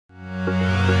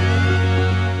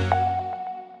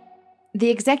The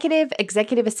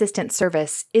Executive Assistant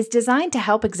service is designed to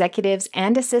help executives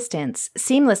and assistants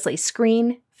seamlessly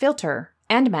screen, filter,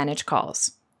 and manage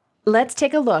calls. Let's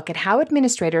take a look at how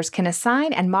administrators can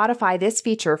assign and modify this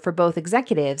feature for both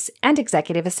executives and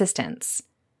executive assistants.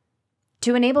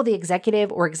 To enable the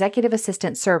Executive or Executive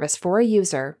Assistant service for a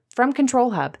user, from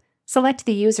Control Hub, select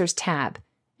the Users tab,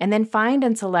 and then find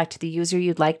and select the user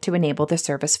you'd like to enable the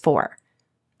service for.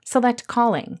 Select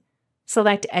Calling,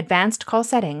 select Advanced Call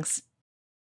Settings,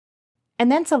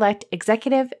 and then select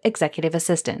Executive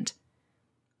Assistant.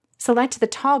 Select the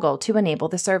toggle to enable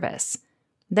the service.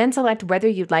 Then select whether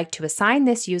you'd like to assign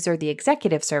this user the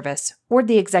Executive service or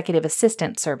the Executive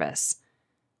Assistant service.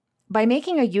 By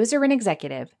making a user an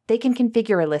executive, they can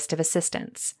configure a list of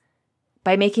assistants.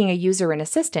 By making a user an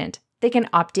assistant, they can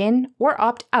opt in or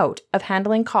opt out of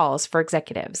handling calls for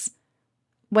executives.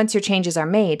 Once your changes are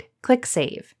made, click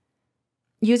Save.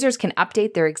 Users can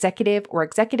update their executive or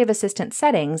executive assistant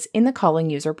settings in the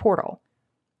Calling User portal.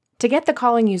 To get the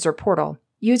Calling User portal,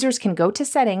 users can go to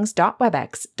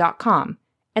settings.webex.com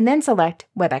and then select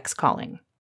Webex Calling.